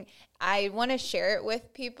struggling, I want to share it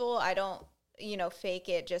with people. I don't, fake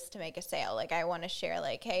it just to make a sale. Like, I want to share,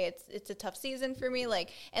 like, hey, it's a tough season for me.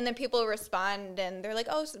 Like, and then people respond and they're like,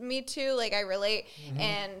 oh, me too. Like, I relate.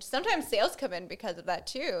 And sometimes sales come in because of that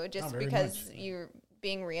too, just because you're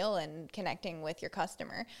being real and connecting with your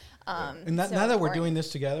customer. And now that we're doing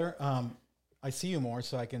this together, I see you more,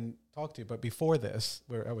 so I can talk to you. But before this,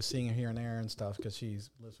 where I was seeing her here and there and stuff, because she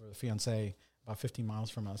lives with a fiance about 15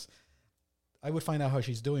 miles from us, I would find out how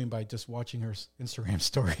she's doing by just watching her Instagram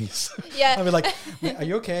stories. Yeah. I'd be like, are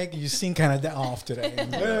you okay? You seem kind of off today.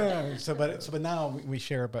 But now we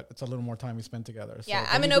share, but it's a little more time we spend together. So yeah,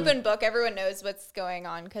 I'm an open book. Everyone knows what's going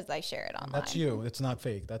on because I share it online. That's you. It's not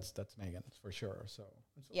fake. That's Megan, for sure. So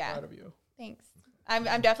I'm so proud of you. Thanks. I'm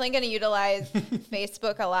definitely going to utilize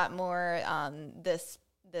Facebook a lot more.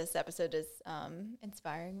 This episode is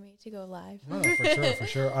inspiring me to go live. Oh, for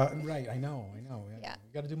sure. Right, I know. Yeah.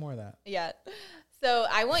 You got to do more of that. Yeah. So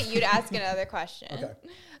I want you to ask another question. Okay.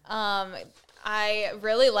 I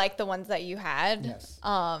really like the ones that you had. Yes.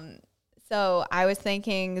 So I was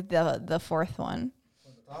thinking the fourth one.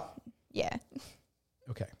 On the top. Yeah.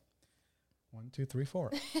 Okay. 1, 2, 3,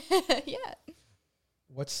 4. Yeah.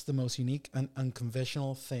 What's the most unique and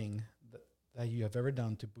unconventional thing that you have ever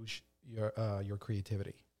done to boost your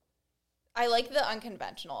creativity? I like the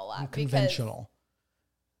unconventional a lot. Unconventional.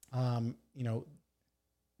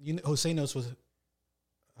 Jose knows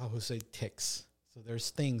how Jose ticks. So there's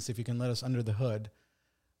things, if you can let us under the hood.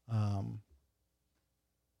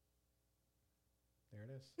 There it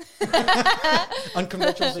is.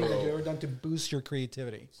 Unconventional thing that you've ever done to boost your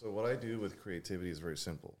creativity. So what I do with creativity is very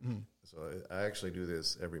simple. So I actually do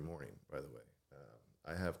this every morning, by the way.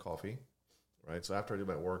 I have coffee, right? So after I do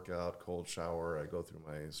my workout, cold shower, I go through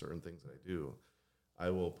my certain things that I do. I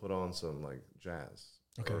will put on some like jazz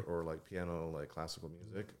or like piano, like classical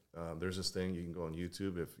music. There's this thing you can go on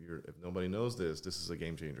YouTube. If nobody knows this is a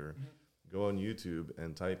game changer. Go on YouTube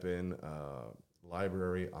and type in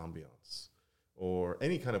library ambiance. Or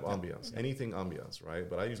any kind of ambiance, anything ambiance, right?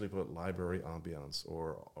 But I usually put library ambiance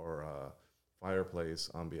or fireplace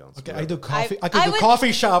ambiance. Okay, whatever. I do coffee. I could do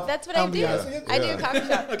coffee shop. That's what I do. I do coffee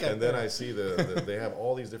shop. Okay. And then I see they have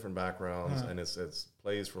all these different backgrounds, and it's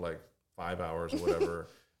plays for like 5 hours or whatever,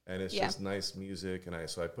 and it's just nice music. And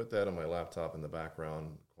so I put that on my laptop in the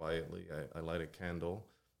background quietly. I light a candle.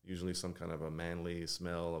 Usually some kind of a manly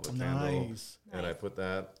smell of a candle. And I put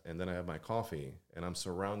that, and then I have my coffee, and I'm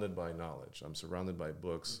surrounded by knowledge. I'm surrounded by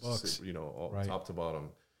books. Top to bottom.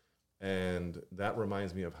 And that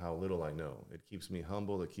reminds me of how little I know. It keeps me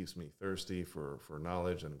humble. It keeps me thirsty for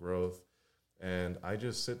knowledge and growth. And I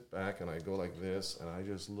just sit back, and I go like this, and I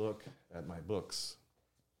just look at my books.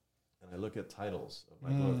 And I look at titles of my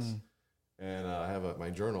books. And I have my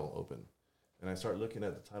journal open. And I start looking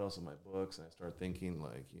at the titles of my books, and I start thinking,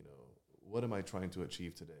 like, what am I trying to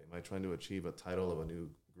achieve today? Am I trying to achieve a title of a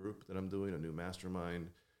new group that I'm doing, a new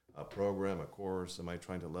mastermind, a program, a course? Am I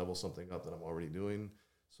trying to level something up that I'm already doing?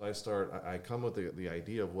 So I come with the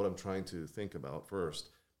idea of what I'm trying to think about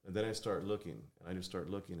first, and then I start looking, and I just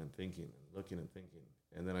start looking and thinking and looking and thinking.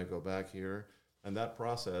 And then I go back here, and that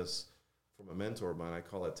process, from a mentor of mine, I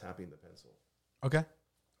call it tapping the pencil. Okay.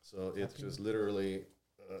 So it's just literally...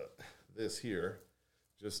 this here,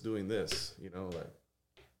 just doing this,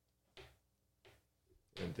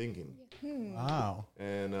 and thinking. Wow.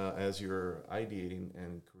 And as you're ideating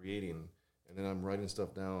and creating, and then I'm writing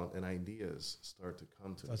stuff down, and ideas start to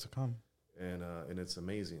come to me. And it's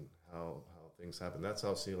amazing how things happen. That's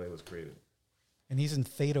how CLA was created. And he's in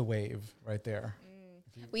theta wave right there.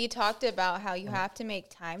 We talked about how you have to make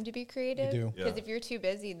time to be creative. You do. Because if you're too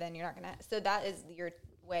busy, then you're not going to. So that is your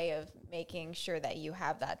way of making sure that you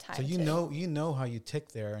have that time. So you know how you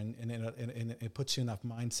tick there, and it puts you in that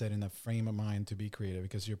mindset, in that frame of mind to be creative,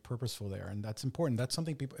 because you're purposeful there, and that's important. That's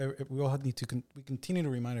something we all need to we continue to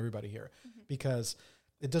remind everybody here, because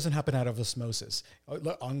it doesn't happen out of osmosis.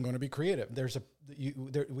 Look, I'm going to be creative.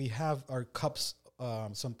 We have our cups.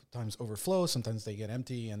 Sometimes overflow, sometimes they get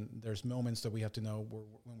empty, and there's moments that we have to know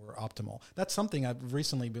when we're optimal. That's something I've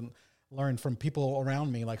recently been learned from people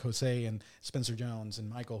around me, like Jose and Spencer Jones and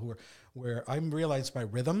Michael, where I'm realized by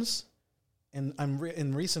rhythms, and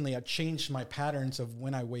and recently I changed my patterns of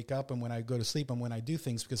when I wake up and when I go to sleep and when I do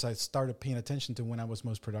things, because I started paying attention to when I was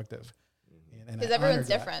most productive. Because everyone's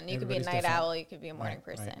different. You could be a night owl, you could be a morning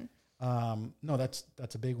person. Right. No, that's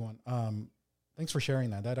a big one. Thanks for sharing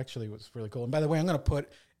that. That actually was really cool. And by the way, I'm going to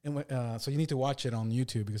put so you need to watch it on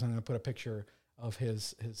YouTube, because I'm going to put a picture of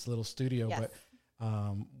his little studio, but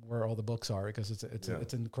where all the books are, because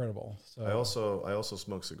it's incredible. So I also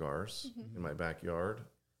smoke cigars in my backyard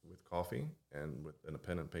with coffee and with a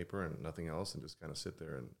pen and paper and nothing else, and just kind of sit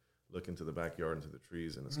there and look into the backyard, into the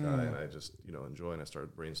trees and the sky, and I just enjoy. And I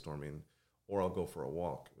start brainstorming, or I'll go for a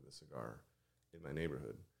walk with a cigar in my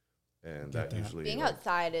neighborhood. And that usually being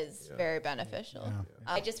outside is very beneficial.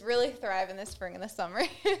 I just really thrive in the spring and the summer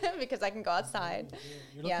because I can go outside.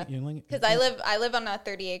 Because I live on a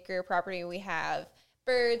 30-acre property. We have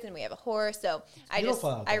birds and we have a horse, so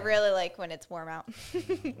I really like when it's warm out.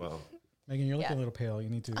 Well, Megan, you're looking a little pale. You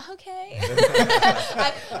need to. Okay.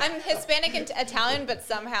 I'm Hispanic and Italian, but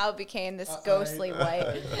somehow became this ghostly white.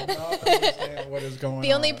 I do not understand what is going on.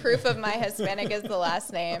 The only proof of my Hispanic is the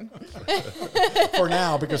last name. For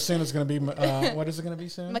now, because soon it's going to be, what is it going to be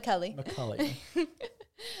soon? McCully. But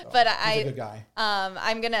he's a good guy.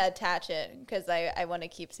 I'm going to attach it because I want to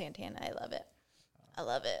keep Santana. I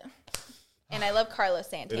love it. And I love Carlos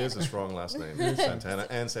Santana. It is a strong last name, Santana.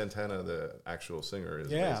 And Santana, the actual singer,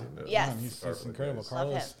 is amazing. Yes. He's incredible.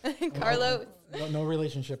 Carlos. Carlos. No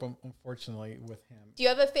relationship, unfortunately, with him. Do you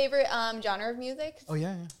have a favorite genre of music? Oh,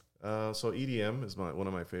 yeah. So EDM is one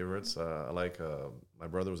of my favorites. I like, my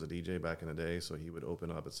brother was a DJ back in the day, so he would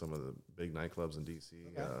open up at some of the big nightclubs in DC.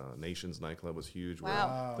 Okay. Nations nightclub was huge.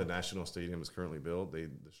 Wow. Where the National Stadium is currently built. They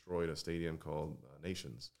destroyed a stadium called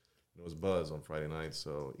Nations. It was buzz on Friday nights,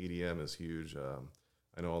 so EDM is huge.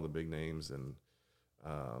 I know all the big names, and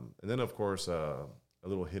then of course a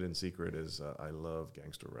little hidden secret is I love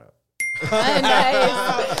gangster rap. Nice.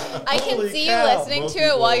 I can see you listening to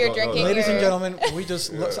it while you're drinking. Ladies and gentlemen, we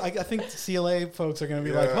just I think CLA folks are going to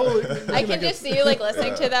be like, holy. I can just see you like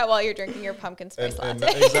listening to that while you're drinking your pumpkin spice latte.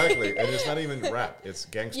 Exactly. And it's not even rap, it's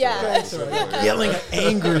gangster rap. Yelling at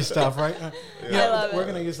angry stuff, right? I love it. We're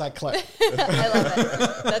going to use that clip. I love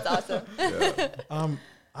it. That's awesome. Yeah.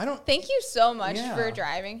 Thank you so much for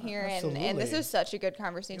driving here, and this is such a good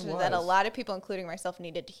conversation that a lot of people, including myself,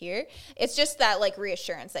 needed to hear. It's just that like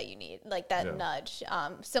reassurance that you need, like that nudge,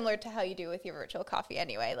 similar to how you do with your virtual coffee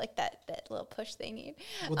anyway, like that little push they need.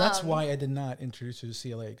 Well, that's why I did not introduce you to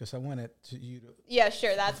CLA, because I wanted you to. Yeah,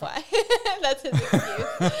 sure, that's why. That's his excuse.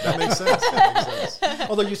 That makes sense.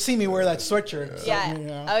 Although you see me wear that sweatshirt. So, yeah. You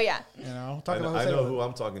know, oh yeah. You know, I know who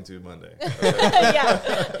I'm talking to Monday. Yeah.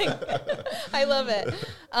 I love it.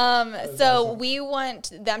 So awesome. We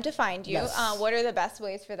want them to find you. Yes. What are the best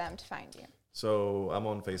ways for them to find you? So I'm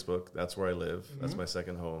on Facebook. That's where I live. Mm-hmm. That's my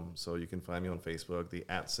second home. So you can find me on Facebook, the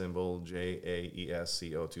 @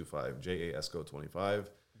 JAESCO25,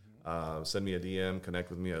 JAESCO25. Send me a DM,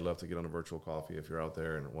 connect with me. I'd love to get on a virtual coffee if you're out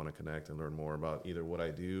there and want to connect and learn more about either what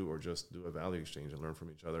I do or just do a value exchange and learn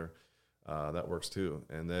from each other. That works too.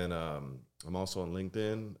 And then I'm also on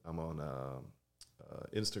LinkedIn. I'm on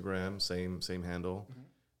Instagram, same handle. Mm-hmm.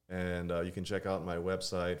 And you can check out my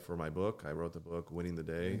website for my book. I wrote the book, Winning the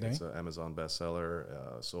Day. It's an Amazon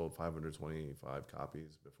bestseller. Sold 525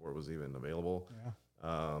 copies before it was even available.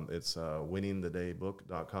 Yeah. It's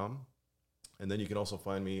winningthedaybook.com. And then you can also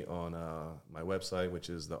find me on my website, which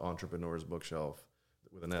is the Entrepreneurs Bookshelf,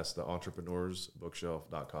 with an S, the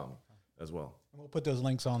entrepreneursbookshelf.com as well. We'll put those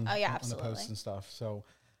links on the absolutely. posts and stuff. So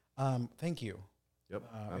thank you. Yep,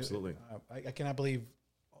 absolutely. I cannot believe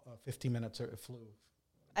 15 minutes flew.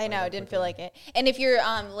 I know, didn't feel like it. And if you're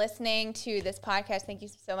listening to this podcast, thank you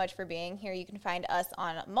so much for being here. You can find us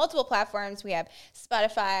on multiple platforms. We have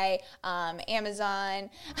Spotify, Amazon,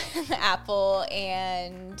 Apple,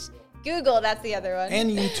 and Google. That's the other one. And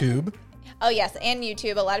YouTube. Oh, yes, and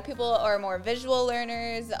YouTube. A lot of people are more visual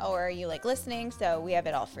learners, or you like listening, so we have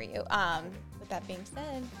it all for you. With that being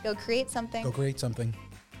said, go create something. Go create something.